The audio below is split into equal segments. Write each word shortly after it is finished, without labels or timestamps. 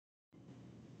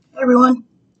Hey everyone,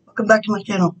 welcome back to my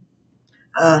channel.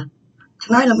 Uh,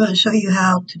 Tonight I'm going to show you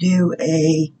how to do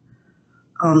a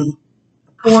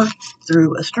pour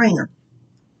through a strainer.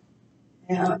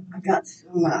 And I got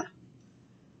some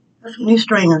new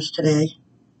strainers today.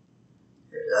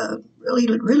 There's a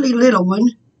really little one,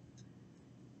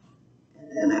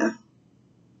 and a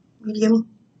medium,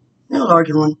 and a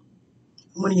larger one.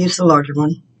 I'm going to use the larger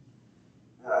one.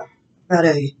 Got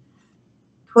a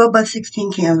 12 by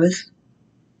 16 canvas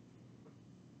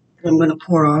that I'm going to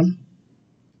pour on.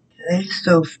 Okay,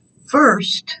 so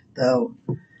first, though,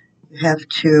 you have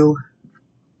to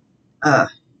put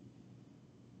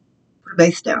a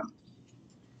base down.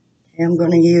 Okay, I'm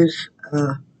going to use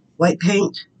white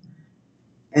paint,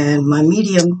 and my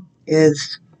medium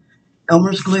is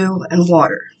Elmer's glue and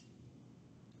water.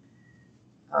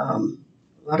 A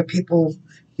lot of people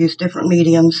use different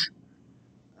mediums.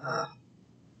 Uh,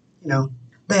 you know,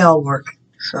 they all work.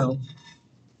 So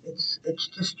it's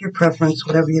just your preference,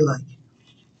 whatever you like.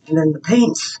 And then the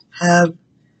paints have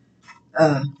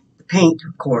the paint,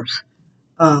 of course,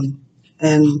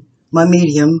 and my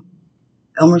medium,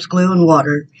 Elmer's glue and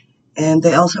water, and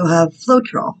they also have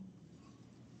Floetrol,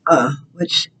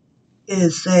 which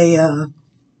is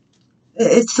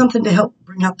it's something to help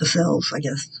bring out the cells, I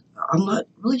guess. I'm not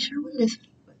really sure what it is.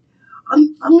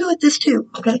 I'm new at this too.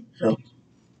 Okay, so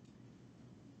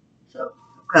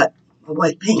I've got my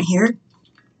white paint here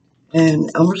and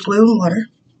Elmer's glue and water.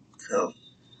 So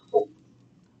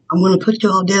I'm going to put you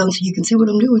all down so you can see what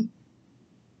I'm doing.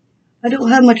 I don't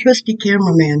have my trusty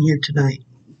cameraman here tonight.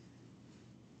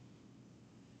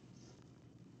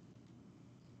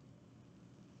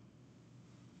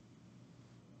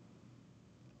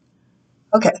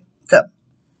 Okay, so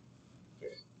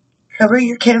cover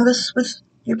your canvas with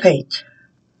your paint.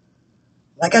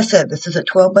 Like I said, this is a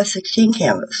 12 by 16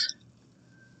 canvas.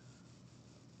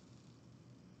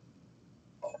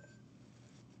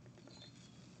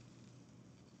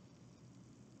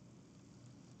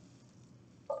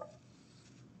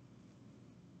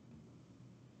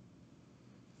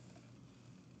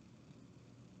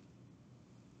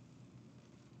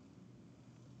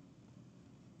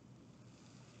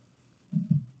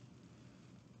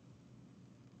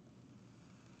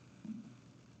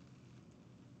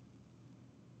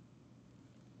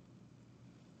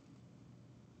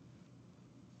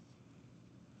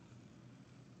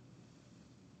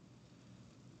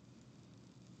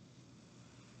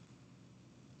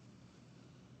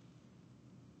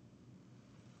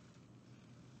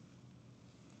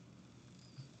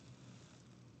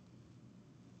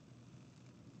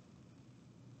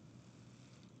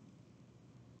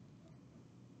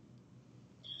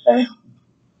 Okay.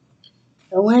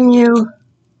 So when you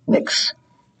mix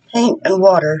paint and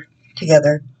water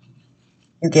together,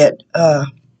 you're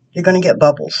going to get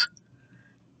bubbles.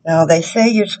 Now they say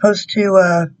you're supposed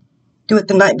to do it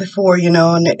the night before,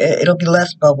 and it'll be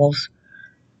less bubbles.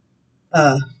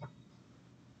 Uh,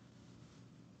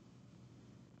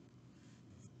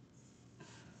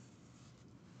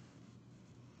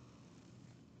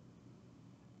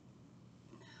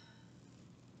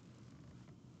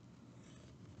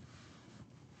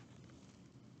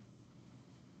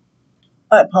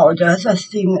 I apologize. I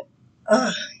seen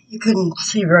you couldn't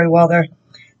see very well there.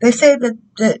 They say that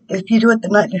if you do it the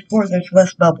night before, there's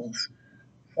less bubbles.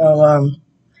 So,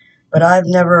 but I've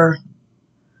never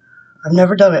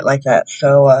done it like that.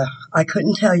 So I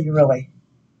couldn't tell you really.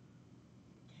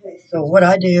 Okay, so what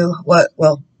I do, what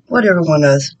everyone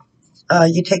does,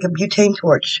 you take a butane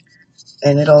torch,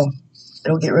 and it'll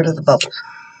get rid of the bubbles.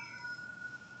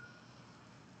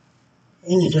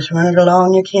 And you just run it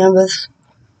along your canvas.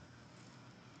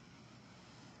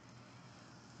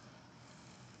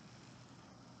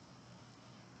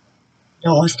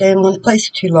 Don't want to stay in one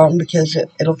place too long because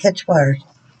it'll catch fire.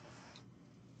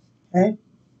 Okay?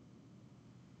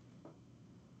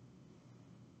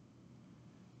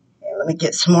 Okay, let me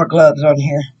get some more gloves on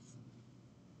here.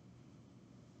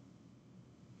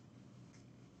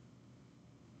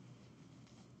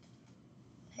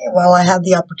 Okay, while I have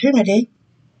the opportunity,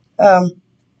 um,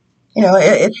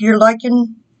 if you're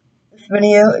liking this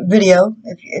video,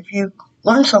 if you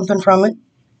learn something from it,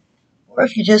 or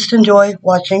if you just enjoy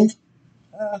watching,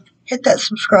 hit that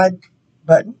subscribe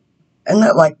button and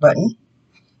that like button.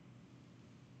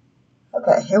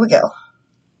 Okay, here we go.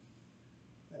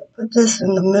 I'm going to put this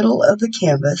in the middle of the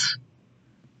canvas,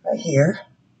 right here.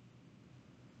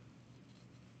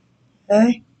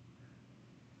 Okay.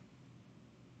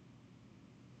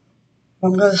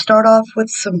 I'm going to start off with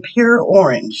some pure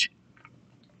orange.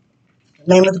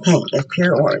 The name of the paint is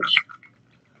pure orange.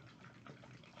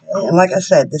 Okay, and like I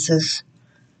said, this is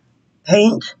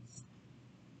paint,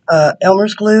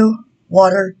 Elmer's glue,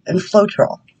 water, and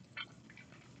Floetrol.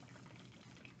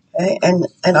 Okay, and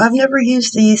I've never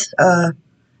used these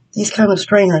kind of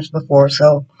strainers before,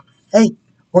 so hey,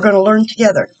 we're going to learn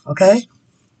together, okay?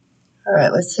 All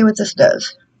right, let's see what this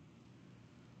does.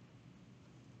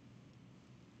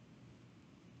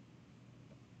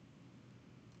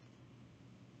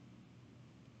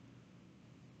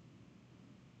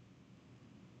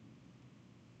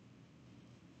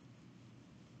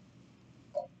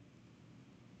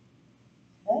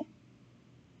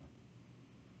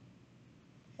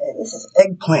 Okay, this is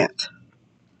Eggplant.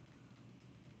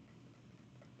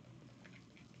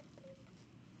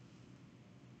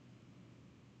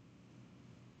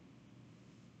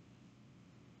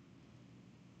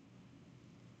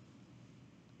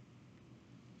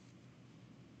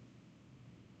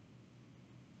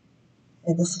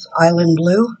 Okay, this is Island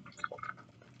Blue.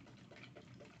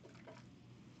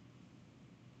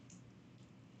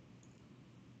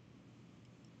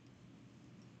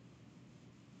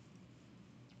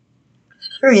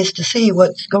 Curious to see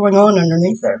what's going on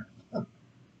underneath there. Okay,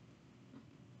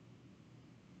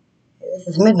 this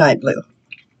is Midnight Blue.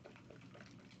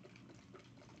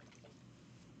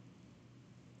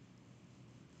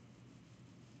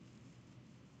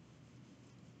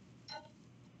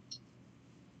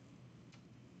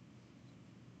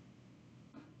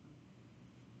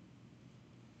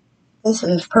 This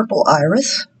is Purple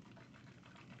Iris.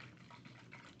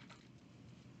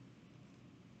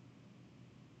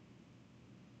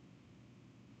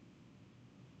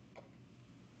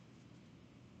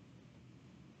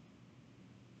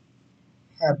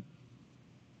 Have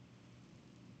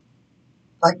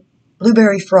like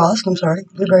Blueberry Frost. I'm sorry,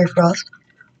 Blueberry Frost.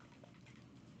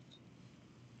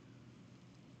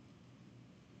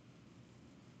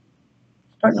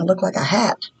 Starting to look like a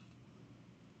hat.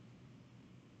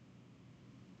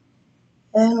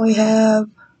 And we have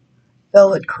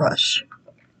Velvet Crush.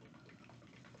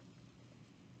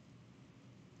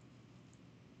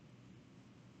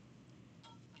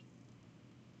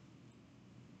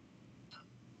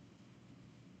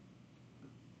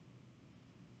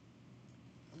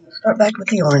 Start back with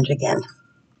the orange again.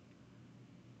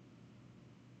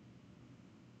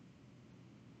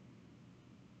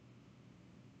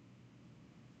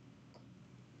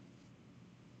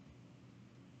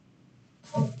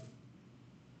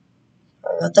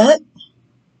 Sorry about that.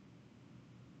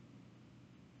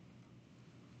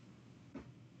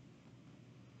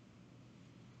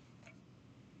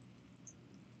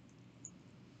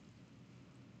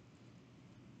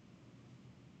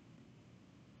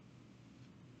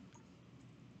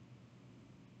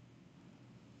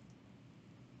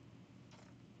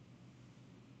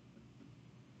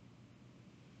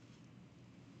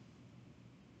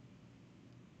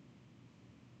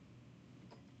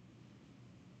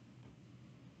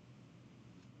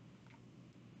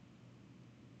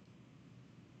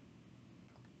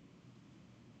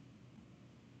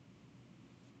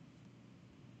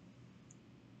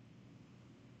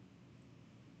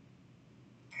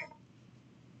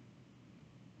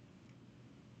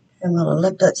 I'm going to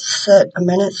let that set a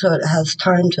minute so it has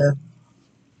time to,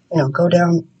 go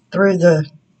down through the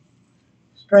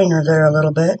strainer there a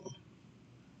little bit.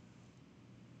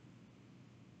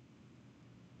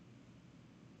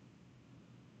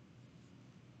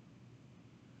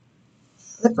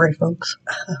 Slippery, folks.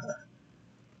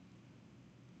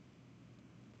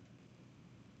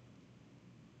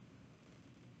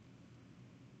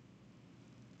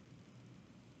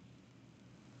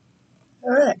 All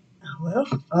right. Well,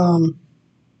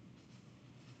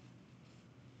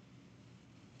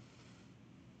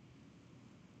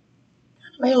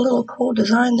 made a little cool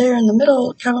design there in the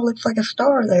middle. It kind of looks like a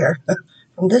star there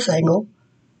from this angle.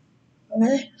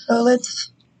 Okay, so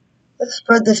let's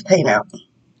spread this paint out.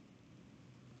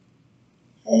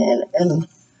 And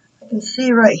I can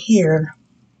see right here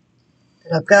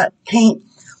that I've got paint.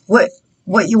 What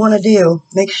you want to do,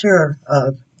 make sure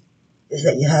of, is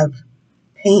that you have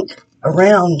paint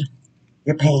around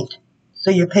your paint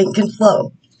so your paint can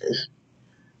flow. You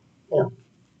know.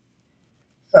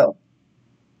 So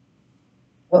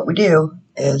what we do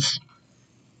is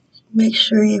make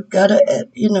sure you've got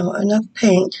enough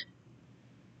paint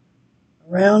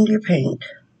around your paint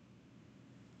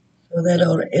so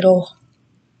that it'll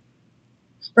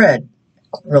spread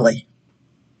really.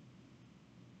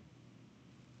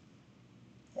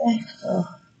 Okay, so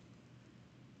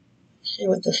see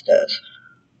what this does.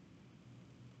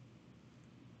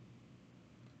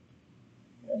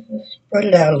 Let's spread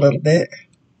it out a little bit.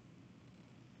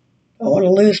 Don't want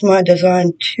to lose my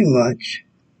design too much.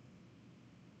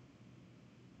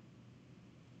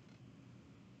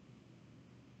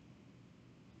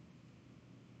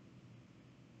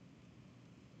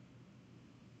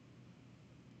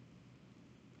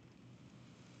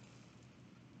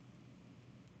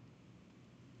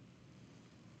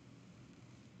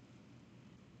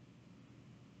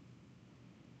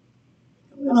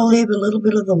 going to leave a little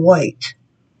bit of the white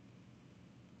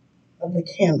of the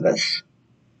canvas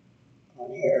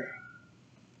on here.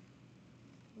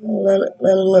 Let a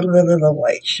little bit of the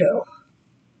white show.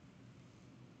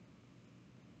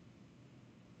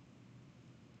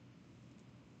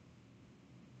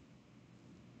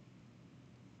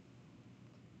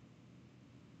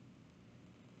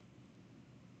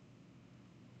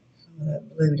 Some of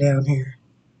that blue down here.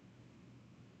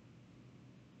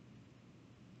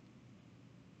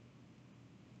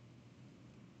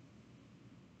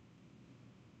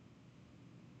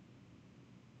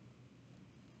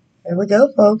 There we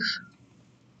go, folks.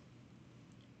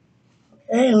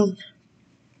 Okay, and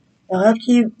now after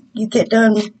you get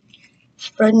done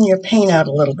spreading your paint out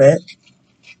a little bit,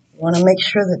 you want to make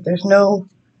sure that there's no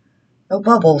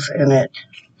bubbles in it.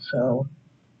 So,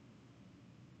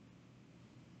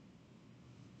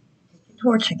 take your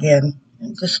torch again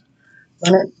and just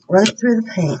run it through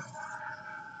the paint.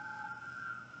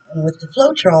 And with the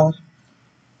Floetrol,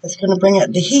 it's going to bring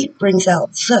out, the heat brings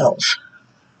out cells,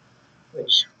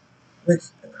 which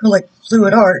with acrylic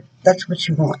fluid art, that's what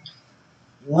you want.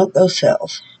 You want those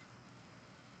cells.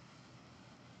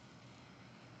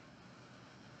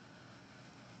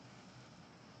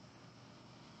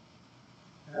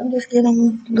 I'm just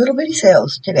getting little bitty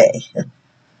cells today.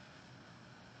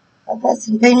 I've had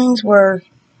some paintings where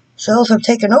cells have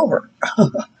taken over,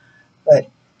 but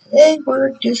today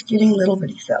we're just getting little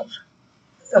bitty cells.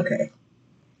 It's okay.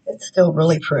 It's still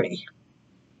really pretty.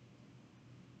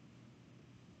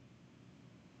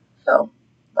 So,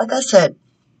 like I said,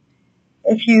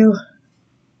 if you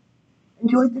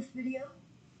enjoyed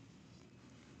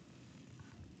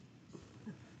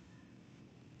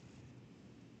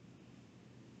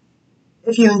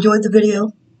this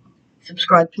video,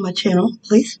 subscribe to my channel,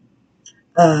 please.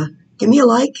 Uh, Give me a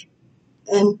like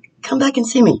and come back and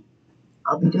see me.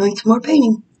 I'll be doing some more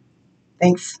painting.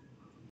 Thanks.